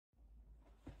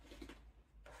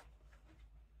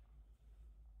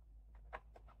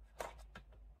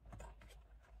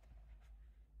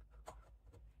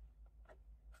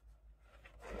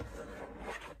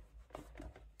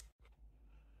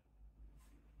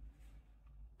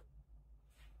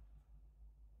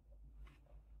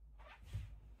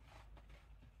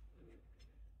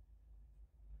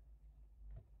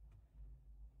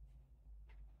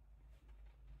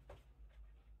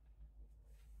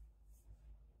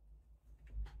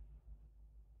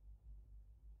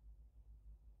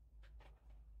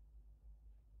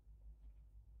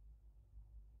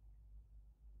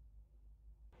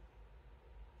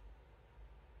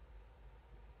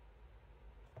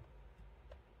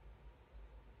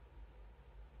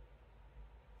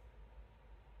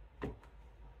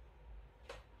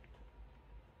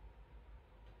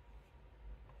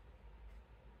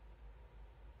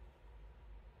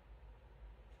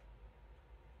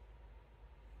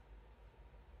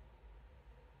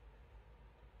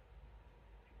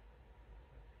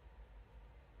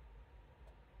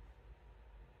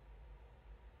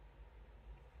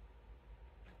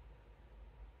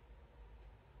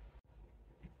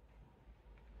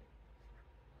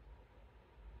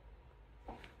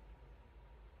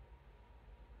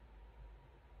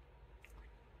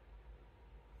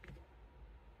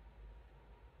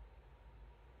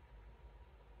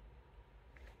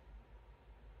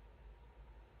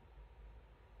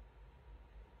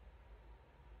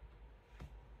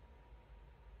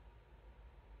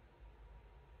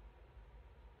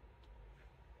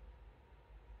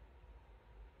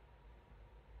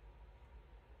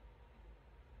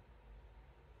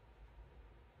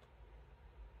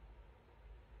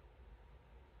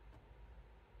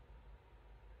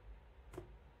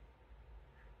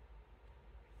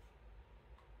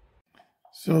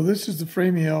So this is the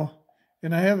Frameo,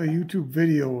 and I have a YouTube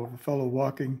video of a fellow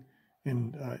walking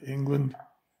in England.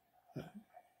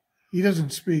 He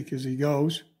doesn't speak as he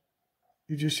goes.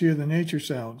 You just hear the nature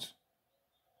sounds.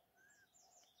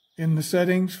 In the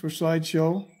settings for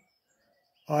slideshow,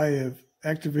 I have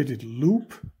activated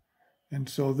loop, and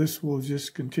so this will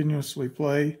just continuously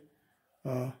play.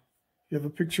 You have a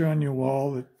picture on your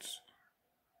wall that's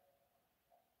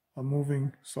a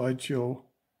moving slideshow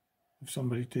of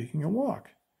somebody taking a walk.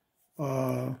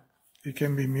 It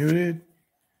can be muted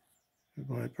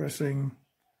by pressing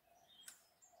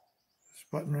this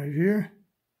button right here.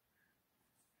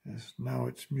 Yes, now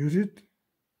it's muted.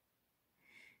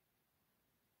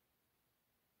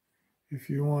 If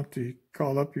you want to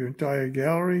call up your entire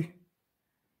gallery,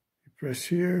 you press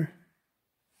here,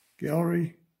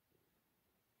 gallery,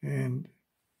 and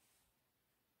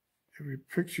every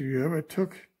picture you ever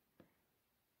took,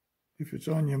 if it's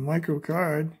on your micro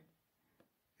card,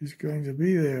 is going to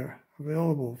be there,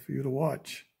 available for you to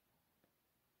watch.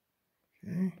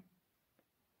 Okay.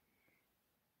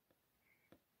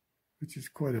 Which is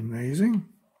quite amazing.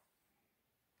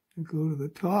 You go to the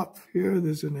top here,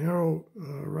 there's an arrow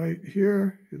right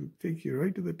here. It'll take you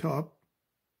right to the top.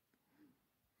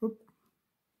 Oop.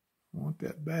 I want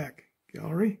that back.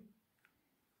 Gallery.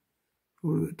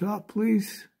 Go to the top,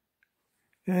 please.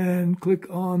 And click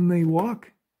on the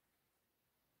walk.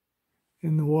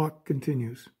 And the walk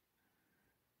continues.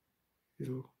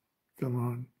 It'll come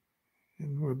on.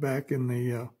 And we're back in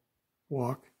the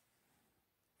walk.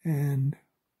 And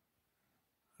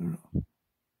I don't know.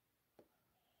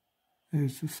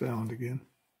 There's the sound again.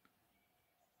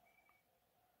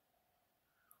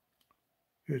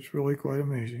 It's really quite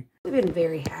amazing. We've been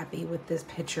very happy with this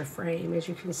picture frame. As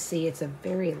you can see, it's a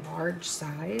very large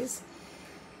size.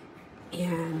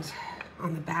 And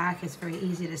on the back, it's very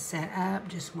easy to set up.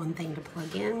 Just one thing to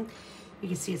plug in. You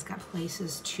can see it's got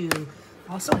places to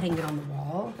also hang it on the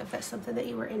wall if that's something that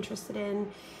you were interested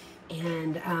in.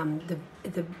 And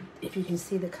if you can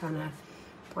see the kind of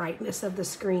brightness of the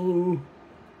screen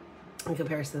in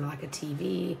comparison to like a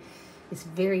TV, it's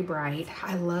very bright.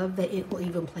 I love that it will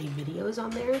even play videos on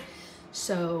there.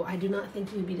 So I do not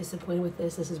think you'd be disappointed with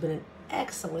this. This has been an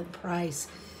excellent price,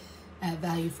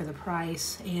 value for the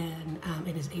price, and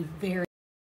it is a very